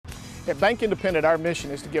At Bank Independent, our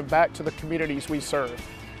mission is to give back to the communities we serve.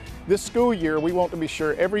 This school year, we want to be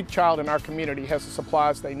sure every child in our community has the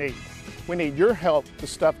supplies they need. We need your help to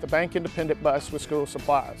stuff the Bank Independent bus with school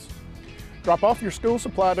supplies. Drop off your school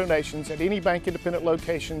supply donations at any Bank Independent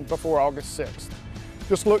location before August 6th.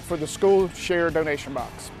 Just look for the school share donation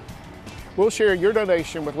box. We'll share your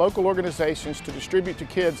donation with local organizations to distribute to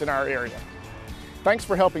kids in our area. Thanks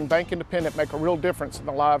for helping Bank Independent make a real difference in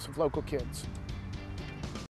the lives of local kids.